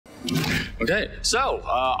Okay, so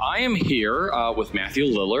I am here with Matthew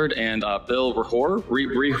Lillard and Bill Rehor.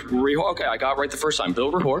 Rehor. Okay, I got it right the first time.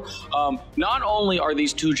 Bill Rehor. Not only are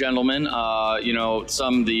these two gentlemen,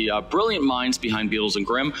 some of the brilliant minds behind Beadle and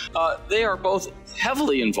Grimm, they are both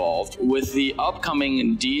heavily involved with the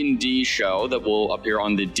upcoming D&D show that will appear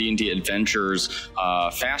on the D&D Adventures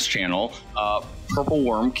Fast channel. Purple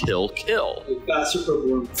Worm Kill Kill. Faster Purple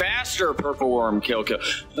Worm. Faster Purple Worm Kill Kill.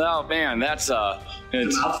 Oh man, it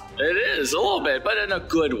is a little bit, but in a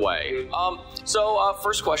good way. So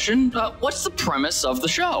first question, what's the premise of the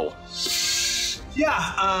show?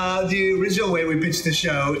 Yeah, the original way we pitched the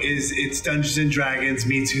show is it's Dungeons and Dragons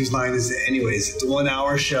meets Whose Line Is It Anyways. It's a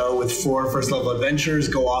 1-hour show with 4 first-level adventurers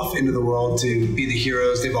go off into the world to be the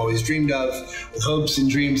heroes they've always dreamed of, with hopes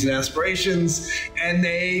and dreams and aspirations, and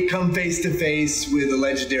they come face to face with a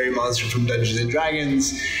legendary monster from Dungeons and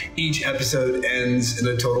Dragons. Each episode ends in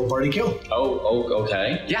a total party kill. Oh,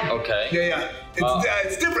 okay. Yeah. Okay. Yeah.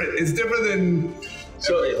 It's different. It's different than...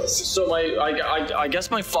 So I guess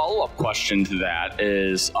my follow-up question to that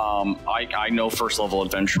is, I know first-level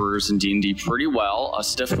adventurers in D&D pretty well. A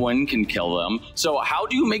stiff wind can kill them. So how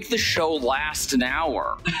do you make the show last an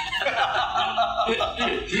hour?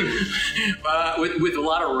 With a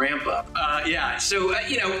lot of ramp up. Yeah. So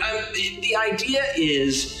the idea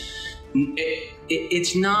is.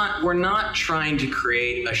 It's not, we're not trying to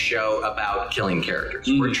create a show about killing characters.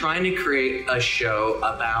 Mm. We're trying to create a show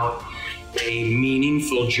about a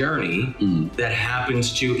meaningful journey that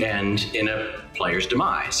happens to end in a player's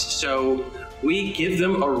demise. So we give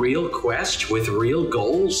them a real quest with real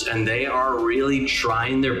goals, and they are really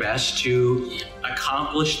trying their best to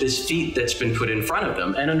accomplish this feat that's been put in front of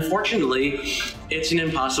them. And unfortunately, it's an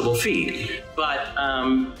impossible feat. But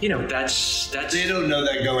that's they don't know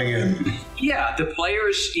that going in. Yeah, the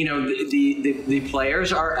players, the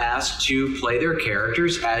players are asked to play their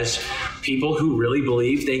characters as people who really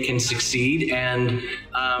believe they can succeed, and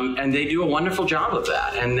they do a wonderful job of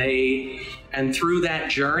that. And through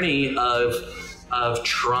that journey of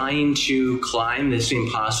trying to climb this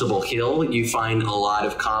impossible hill, you find a lot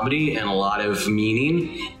of comedy and a lot of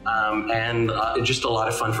meaning, and just a lot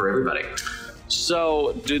of fun for everybody.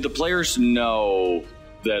 So, do the players know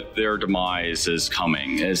that their demise is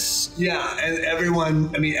coming? Yeah, and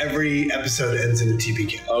every episode ends in a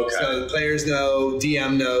TPK. Okay. So the players know,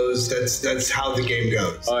 DM knows. That's how the game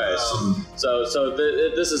goes. Okay. So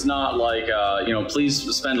this is not like please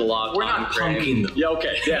spend a lot of time. We're not punking them. Yeah.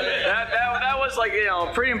 Okay. Yeah. that was like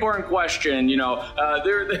a pretty important question. They know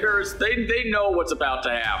what's about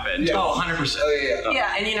to happen. Yeah. Oh, 100%. Oh, yeah.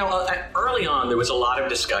 Yeah, and early on there was a lot of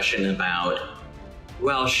discussion about,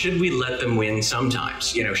 well, should we let them win sometimes?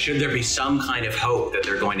 Should there be some kind of hope that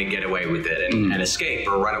they're going to get away with it and escape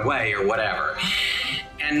or run away or whatever?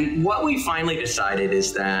 And what we finally decided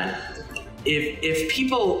is that if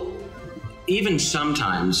people even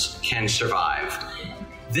sometimes can survive,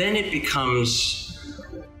 then it becomes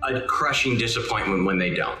a crushing disappointment when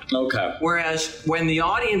they don't. Okay. Whereas when the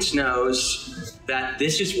audience knows that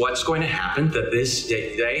this is what's going to happen, that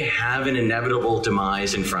they have an inevitable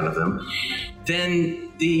demise in front of them,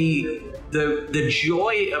 then the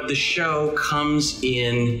joy of the show comes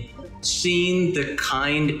in seeing the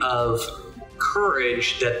kind of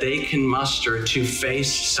courage that they can muster to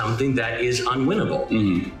face something that is unwinnable.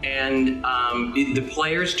 Mm-hmm. And the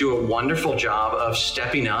players do a wonderful job of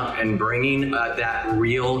stepping up and bringing that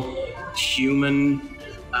real human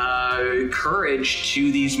courage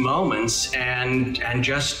to these moments and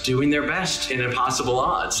just doing their best in impossible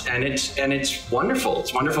odds. And it's wonderful.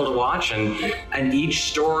 It's wonderful to watch, and each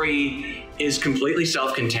story is completely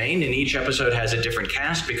self-contained, and each episode has a different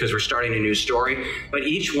cast because we're starting a new story, but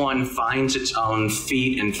each one finds its own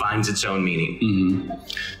feat and finds its own meaning. Mm-hmm.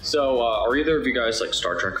 So are either of you guys like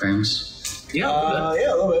Star Trek fans? Yeah, a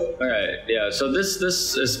little bit. All right, yeah. So this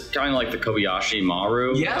is kind of like the Kobayashi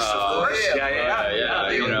Maru. Yes, of course.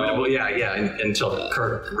 Until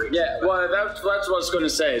Kirk. Yeah, well, that's what I was going to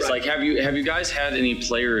say. It's like, have you guys had any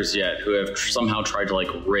players yet who have somehow tried to like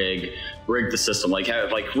rig the system? Anyone?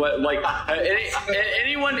 Like,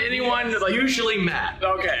 usually Matt.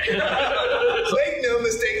 Okay. Make no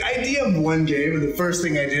mistake, I DM'd one game, and the first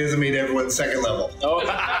thing I did is I made everyone second level. Oh.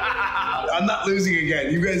 I'm not losing again.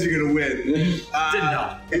 You guys are going to win. Didn't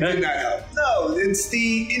help. It did not help. No, it's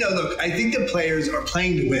the, look, I think the players are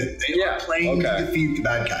playing to win. They are playing to defeat the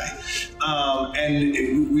bad guy.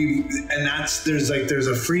 There's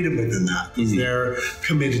a freedom within that. Mm-hmm. They're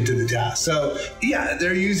committed to the task. So yeah,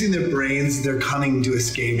 they're using their brains, their cunning to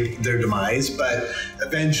escape their demise, but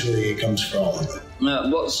eventually it comes for all of them.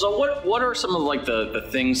 So what are some of like the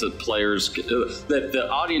things that players that the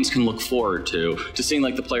audience can look forward to seeing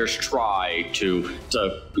like the players try to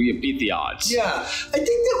beat the odds? Yeah, I think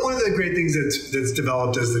that one of the great things that's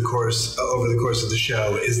developed as over the course of the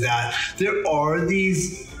show is that there are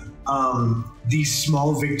these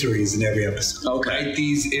small victories in every episode. Okay. Right?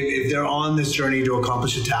 If they're on this journey to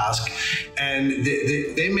accomplish a task, and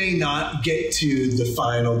they may not get to the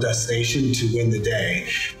final destination to win the day,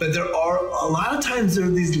 but there are a lot of times there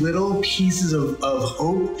are these little pieces of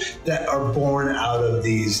hope that are born out of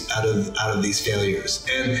these failures,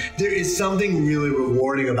 and there is something really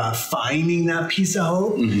rewarding about finding that piece of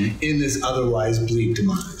hope in this otherwise bleak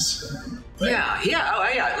demise. Yeah. Oh,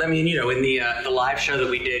 yeah. I mean, in the live show that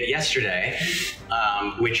we did yesterday,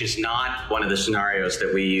 which is not one of the scenarios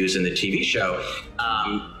that we use in the TV show.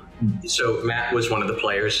 So Matt was one of the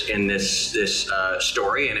players in this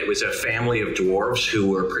story, and it was a family of dwarves who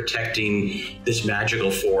were protecting this magical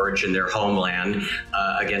forge in their homeland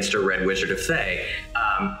against a red wizard of Thay.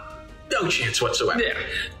 No chance whatsoever. Yeah.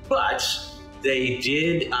 But they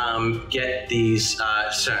did get these,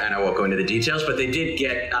 and I won't go into the details, but they did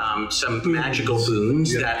get some magical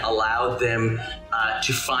boons that allowed them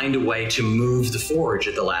to find a way to move the forge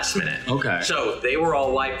at the last minute. Okay. So they were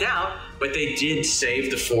all wiped out, but they did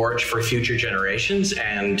save the forge for future generations.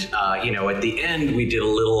 And, at the end, we did a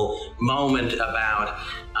little moment about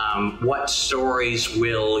what stories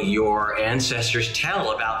will your ancestors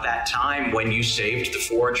tell about that time when you saved the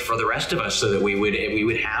forge for the rest of us, so that we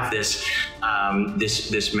would have this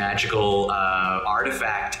this magical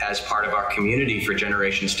artifact as part of our community for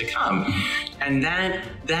generations to come. And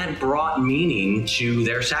that brought meaning to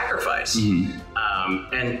their sacrifice.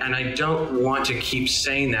 And I don't want to keep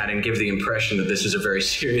saying that and give the impression that this is a very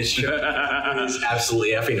serious show. It's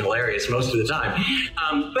absolutely effing hilarious most of the time.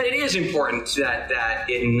 But it is important that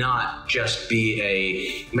it not just be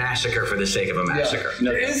a massacre for the sake of a massacre.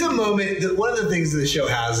 Yeah. There is a moment that one of the things that the show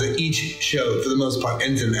has, that each show for the most part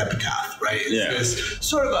ends in an epitaph, right? It's this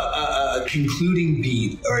sort of a concluding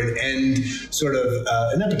beat or an end, sort of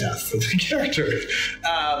an epitaph for the character.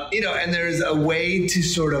 And there's a way to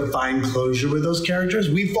sort of find closure with those characters.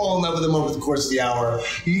 We fall in love with them over the course of the hour.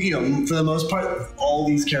 For the most part, all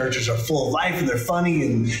these characters are full of life and they're funny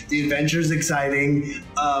and the adventure is exciting.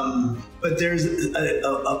 But there's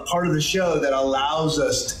a part of the show that allows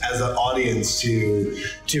us as an audience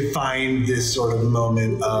to find this sort of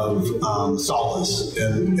moment of solace.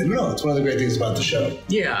 And it's one of the great things about the show.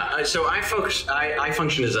 Yeah, so I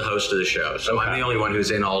function as a host of the show. So I'm the only one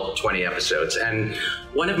who's in all 20 episodes. And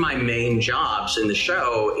one of my main jobs in the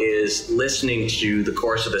show is listening to the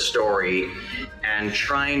course of the story and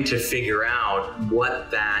trying to figure out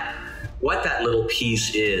what that little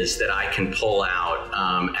piece is that I can pull out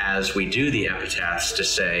as we do the epitaphs to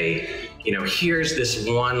say, here's this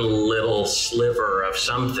one little sliver of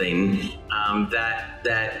something that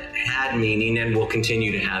had meaning and will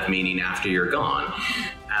continue to have meaning after you're gone.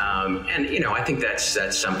 I think that's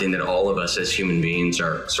something that all of us as human beings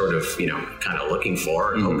are sort of, kind of looking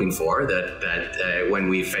for and hoping for, that when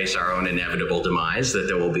we face our own inevitable demise, that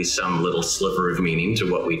there will be some little sliver of meaning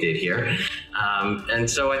to what we did here. And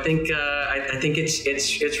so I think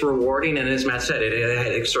it's rewarding, and as Matt said,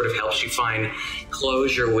 it sort of helps you find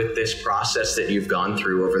closure with this process that you've gone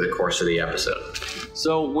through over the course of the episode.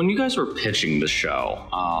 So when you guys were pitching the show,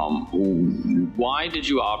 why did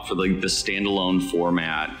you opt for the standalone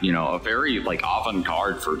format? A very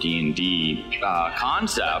avant-garde for D&D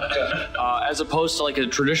concept, as opposed to a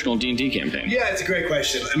traditional D&D campaign. Yeah, it's a great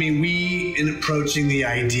question. I mean, we, in approaching the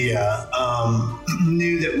idea,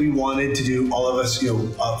 knew that we wanted to do, all of us,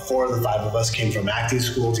 4 of the 5 of us came from acting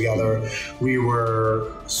school together. We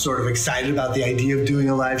were sort of excited about the idea of doing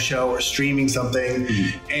a live show or streaming something.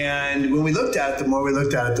 And when we looked at it, the more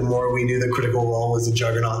we knew that Critical Role was a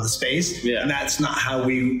juggernaut in the space. Yeah. And that's not how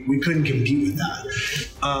we couldn't compete with that.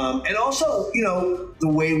 And also, the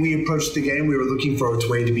way we approached the game, we were looking for a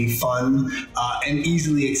way to be fun and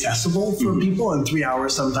easily accessible for people in 3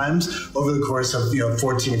 hours sometimes over the course of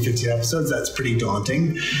 14 or 15 episodes. That's pretty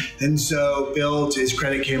daunting. And so Bill, to his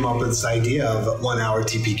credit, came up with this idea of a 1-hour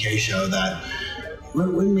TPK show that what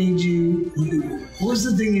was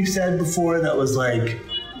the thing you said before that was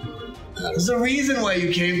there's a reason why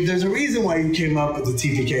you came up with the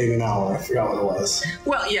TPK in an hour. I forgot what it was.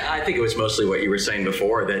 Well, yeah, I think it was mostly what you were saying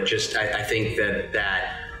before, that just I think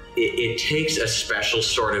that it takes a special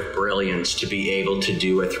sort of brilliance to be able to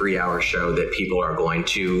do a 3-hour show that people are going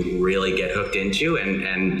to really get hooked into,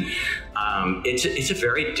 and it's a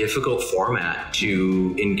very difficult format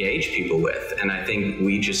to engage people with. And I think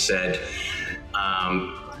we just said,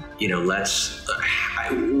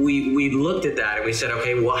 we looked at that and we said,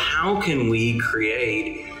 okay, well, how can we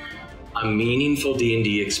create a meaningful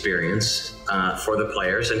D&D experience for the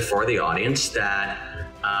players and for the audience that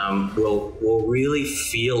will really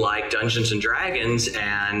feel like Dungeons and Dragons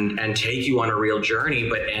and take you on a real journey,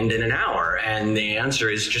 but end in an hour? And the answer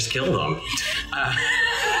is just kill them.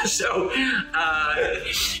 So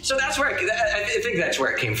that's where I think that's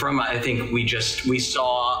where it came from. I think we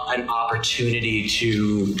saw an opportunity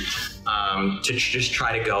to just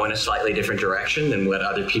try to go in a slightly different direction than what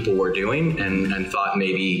other people were doing, and thought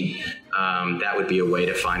maybe that would be a way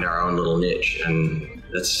to find our own little niche, and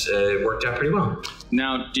that's worked out pretty well.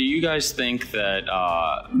 Now, do you guys think that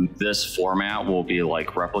this format will be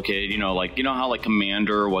like replicated? You know how like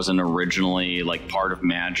Commander wasn't originally like part of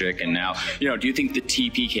Magic, and now, do you think the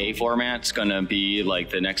TPK format's gonna be like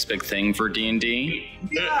the next big thing for D&D?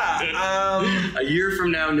 Yeah. A year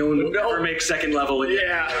from now, no one will ever make second level again.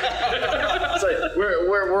 Yeah. It's like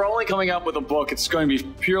we're only coming out with a book. It's going to be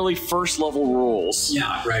purely first level rules.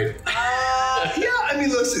 Yeah. Right. Yeah. I mean,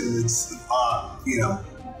 listen. It's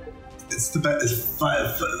it's the best.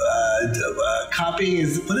 Copying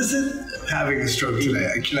is, what is it? I'm having a stroke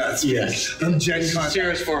today. I cannot speak. Yes. I'm Gen Con.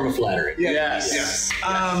 Serious form of flattery. Yeah, Yes.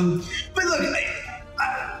 But look,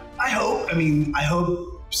 I hope. I mean, I hope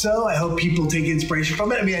so. I hope people take inspiration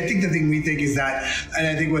from it. I mean, I think the thing we think is that, and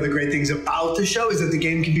I think one of the great things about the show is that the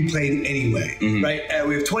game can be played anyway, right?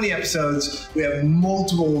 We have 20 episodes. We have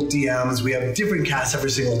multiple DMs. We have different casts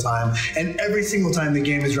every single time. And every single time the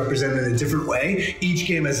game is represented in a different way. Each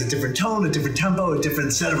game has a different tone, a different tempo, a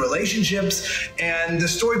different set of relationships. And the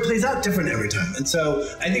story plays out different every time. And so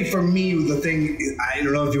I think for me, the thing, I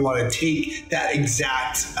don't know if you want to take that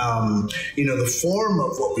exact, the form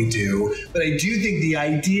of what we do, but I do think the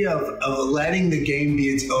idea of letting the game be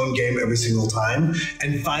its own game every single time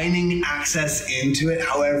and finding access into it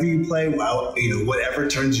however you play, whatever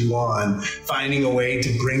turns you on, finding a way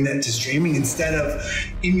to bring that to streaming instead of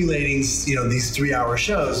emulating these 3-hour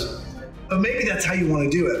shows. But maybe that's how you want to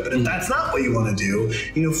do it. But if that's not what you want to do,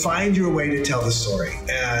 find your way to tell the story.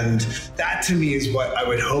 And that to me is what I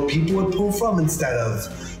would hope people would pull from instead of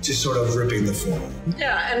just sort of ripping the form.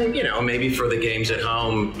 Yeah, and maybe for the games at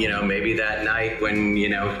home, maybe that night when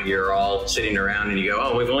you're all sitting around and you go,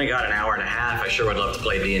 oh, we've only got an hour and a half. I sure would love to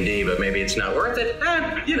play D&D, but maybe it's not worth it.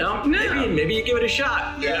 Maybe you give it a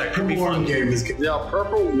shot. Yeah, it could be fun. Game is good. Yeah,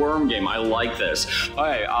 Purple Worm game. I like this. All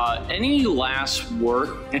right. Any last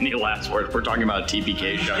words? We're talking about a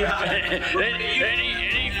TPK show. Yeah.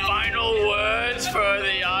 any final words for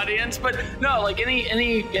the audience? But no, like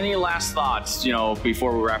any last thoughts?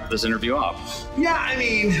 Before we wrap this interview up. Yeah, I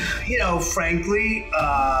mean, frankly,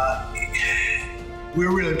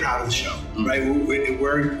 we're really proud of the show, right?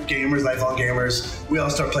 We're gamers, lifelong gamers. We all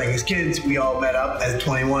start playing as kids. We all met up at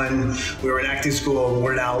 21. We were in acting school.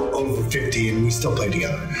 We're now over 50, and we still play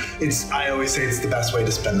together. I always say it's the best way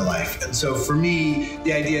to spend a life. And so for me,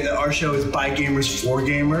 the idea that our show is by gamers for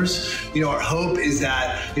gamers, our hope is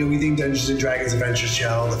that, we think Dungeons and Dragons Adventures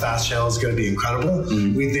channel, the Fast channel, is going to be incredible.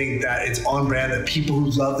 We think that it's on brand, that people who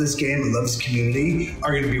love this game and love this community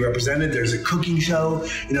are going to be represented. There's a cooking show.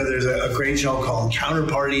 There's a great show called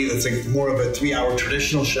Counterparty that's like more of a 3-hour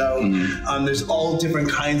traditional show. There's all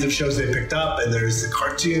different kinds of shows they picked up, and there's the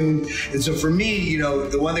cartoon. And so for me,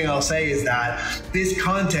 the one thing I'll say is that this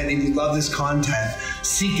content, if you love this content,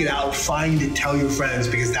 seek it out, find it, tell your friends,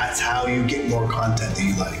 because that's how you get more content that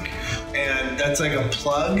you like. And that's like a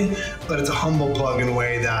plug, but it's a humble plug in a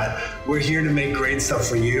way that we're here to make great stuff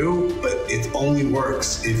for you, but it only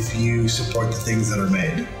works if you support the things that are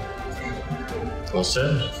made. Well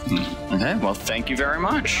said. Okay, well, thank you very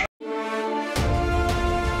much.